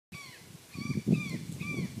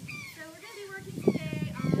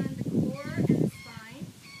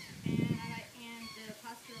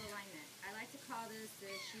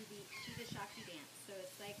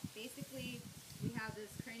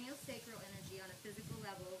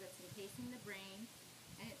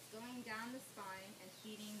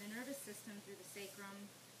feeding the nervous system through the sacrum,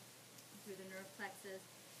 through the nerve plexus,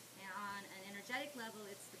 and on an energetic level,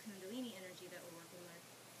 it's the Kundalini energy that we're working with.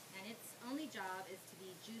 And its only job is to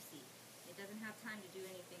be juicy. It doesn't have time to do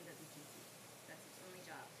anything but be juicy. That's its only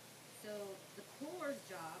job. So the core's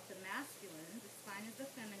job, the masculine, the spine is the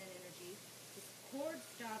feminine energy. The core's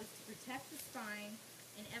job is to protect the spine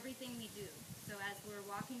in everything we do. So as we're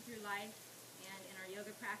walking through life and in our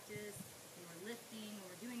yoga practice, when we're lifting,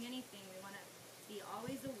 when we're doing anything, we want to be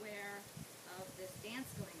always aware of this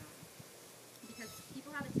dance going on. Because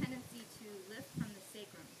people have a tendency to lift from the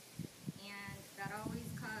sacrum, and that always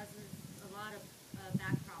causes a lot of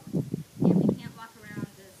back problems. And we can't walk around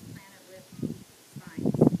this planet with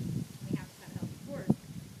spines. We have to have healthy cores.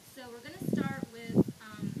 So we're going to start with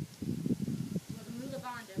the Mula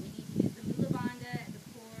Bandha. We need to use the Mula Bandha, the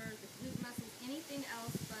core, the glute muscles, anything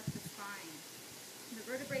else but the spine. The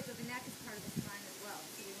vertebrae of the neck is part of the spine as well.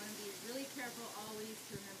 So we want to be really careful always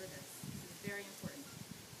to remember this. This is very important.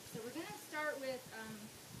 So we're going to start with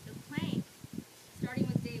the plank, starting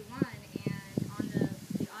with day 1, and on the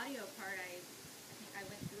audio part, I think I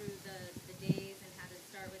went through the days and how to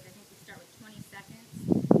start with. I think we start with 20 seconds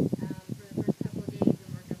for the first couple of days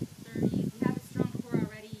and work up to 30. If you have a strong core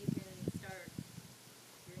already, you can start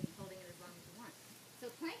holding it as long as you want.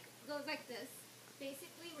 So plank goes like this.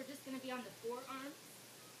 Basically, we're just going to be on the forearms,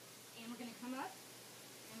 and we're going to come up,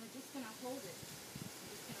 and we're just going to hold it.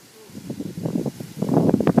 We're just going to hold it.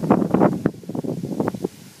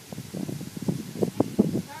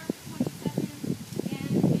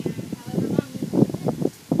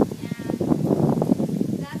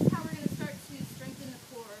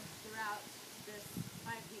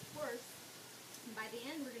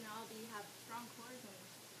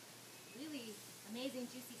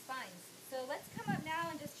 Amazing juicy spines. So let's come up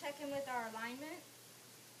now and just check in with our alignment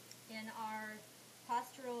and our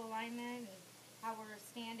postural alignment and how we're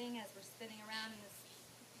standing as we're spinning around in this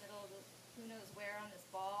little who knows where on this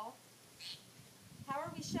ball. How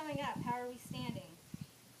are we showing up? How are we standing?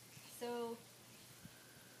 So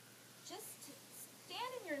just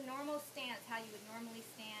stand in your normal stance, how you would normally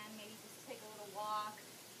stand. Maybe just take a little walk,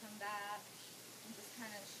 come back, and just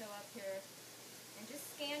kind of show up here. And just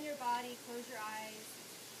scan your body, close your eyes,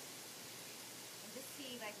 and just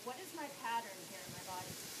see, like, what is my pattern here in my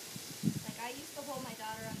body? Like, I used to hold my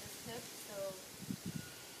daughter on this hip, so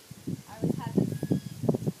I always had this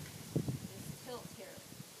tilt here,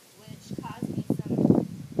 which caused me some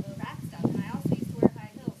low back stuff. And I also used to wear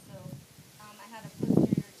high heels, so I had a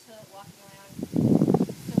posterior tilt walking around.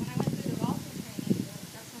 So when I went through the Walton training,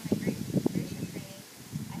 that's one of my great inspiration training,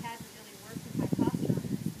 I had to really work with my posture on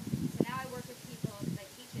this. So now I work with people, because I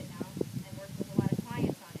teach it now, and work with a lot of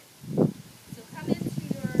clients on it. So come into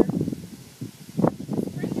just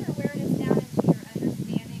bring your awareness down into your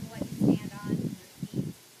understanding what you stand on, your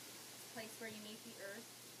feet, place where you meet the earth,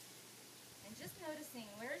 and just noticing,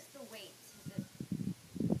 where's the weight?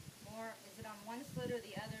 Is it on one foot or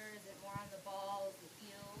the other? Is it more on the balls, the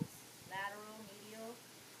heels, lateral, medial?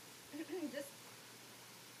 Just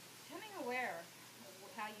becoming aware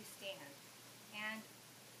of how you stand. And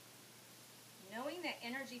knowing that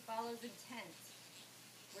energy follows intent,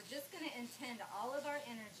 we're just going to intend all of our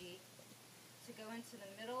energy to go into the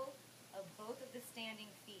middle of both of the standing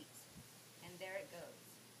feet. And there it goes,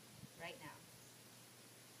 right now.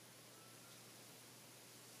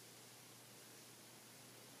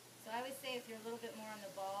 So I would say if you're a little bit more on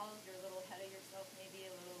the balls, you're a little ahead of yourself, maybe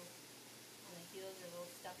a little on the heels, you're a little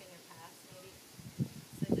stuck in your past, maybe.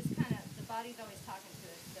 So just kind of, the body's always talking to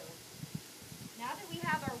us. So now that we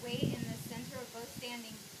have our weight in the center of both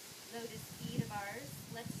standing lotus feet of ours,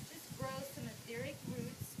 let's just grow some etheric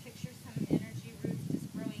roots. Picture some energy roots just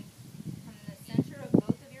growing from the center of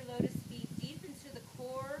both of your lotus feet deep into the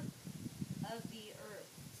core of the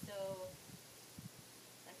earth. So,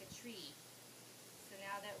 like a tree. So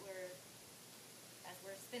now that as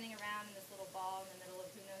we're spinning around in this little ball in the middle of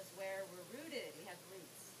who knows where, we're rooted. We have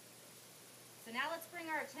roots. So now let's bring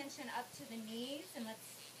our attention up to the knees, and let's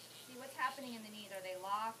see what's happening in the knees. Are they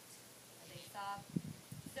locked? Are they soft?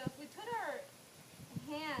 So if we put our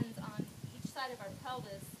hands on each side of our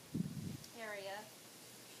pelvis area,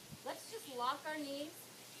 let's just lock our knees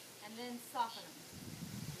and then soften them.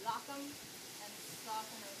 Lock them and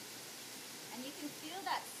soften them. And you can feel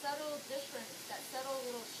that subtle difference, that subtle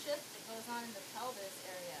little shift that goes on in the pelvis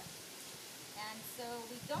area. And so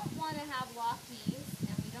we don't want to have locked knees,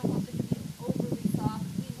 and we don't want them to be overly soft.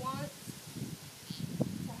 We want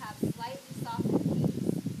to have slightly softened knees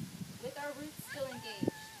with our roots still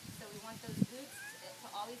engaged. So we want those roots to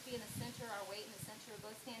always be in the center, our weight in the center of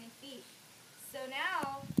both standing feet. So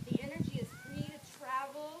now the energy is free to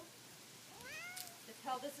travel. The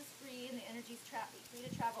pelvis is free and the energy is free to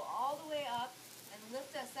travel all the way up and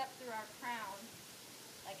lift us up through our crown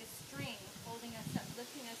like a string, holding us up,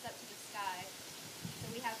 lifting us up to the sky. So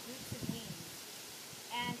we have roots and wings.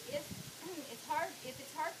 And if it's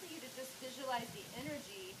hard for you to just visualize the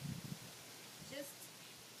energy, just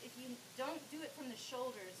if you don't do it from the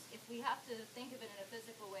shoulders, if we have to think of it in a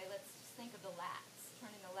physical way, let's just think of the lats,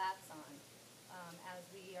 turning the lats on as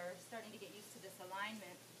we are starting to get used to this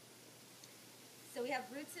alignment. So we have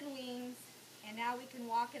roots and wings, and now we can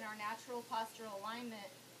walk in our natural postural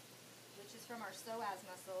alignment, which is from our psoas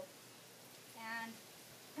muscle. And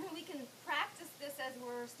we can practice this as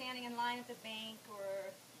we're standing in line at the bank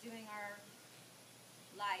or doing our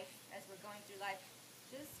life, as we're going through life.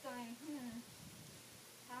 Just going,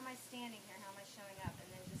 how am I standing here? How am I showing up? And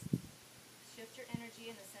then just shift your energy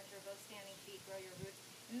in the center of both standing feet, grow your roots.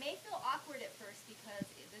 It may feel awkward at first because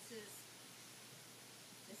this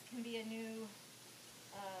can be a new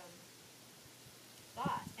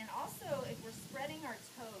thought. And also, if we're spreading our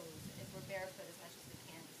toes, if we're barefoot as much as we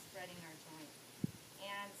can, just spreading our joints.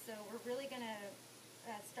 And so we're really going to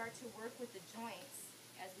start to work with the joints.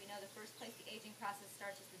 As we know, the first place the aging process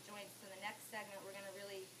starts is the joints. So in the next segment, we're going to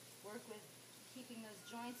really work with keeping those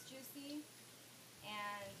joints juicy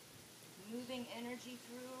and moving energy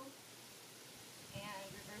through and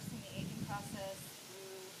reversing the aging process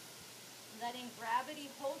through letting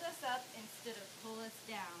gravity hold us up instead of pull us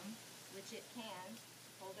down, which it can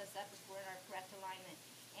hold us up if we're in our correct alignment,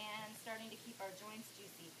 and starting to keep our joints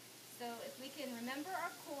juicy. So if we can remember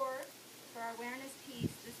our core for our awareness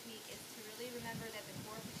piece this week, is to really remember that the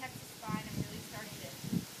core protects the spine, and really starting to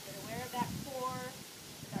get aware of that core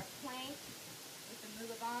with our plank, with the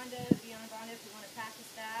Mula Bandha, Viona Bandha if we want to practice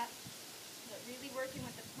that. But really working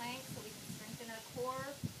with the plank so we can strengthen our core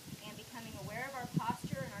and becoming aware of our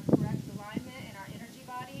posture and our correct alignment in our energy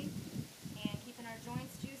body and keeping our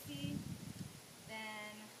joints juicy.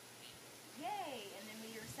 Then, yay! And then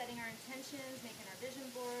we are setting our intentions, making our vision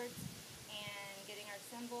boards, and getting our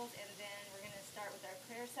symbols. And then we're going to start with our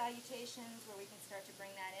prayer salutations, where we can start to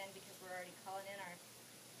bring that in because we're already calling in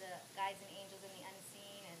the guides and angels in the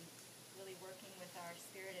unseen and really working with our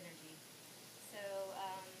spirit energy. So,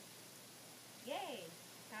 yay!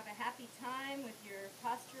 Have a happy time with your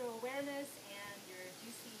postural awareness and your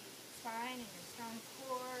juicy spine and your strong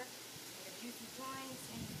core and your juicy joints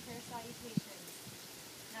and your prayer salutations.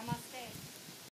 Namaste.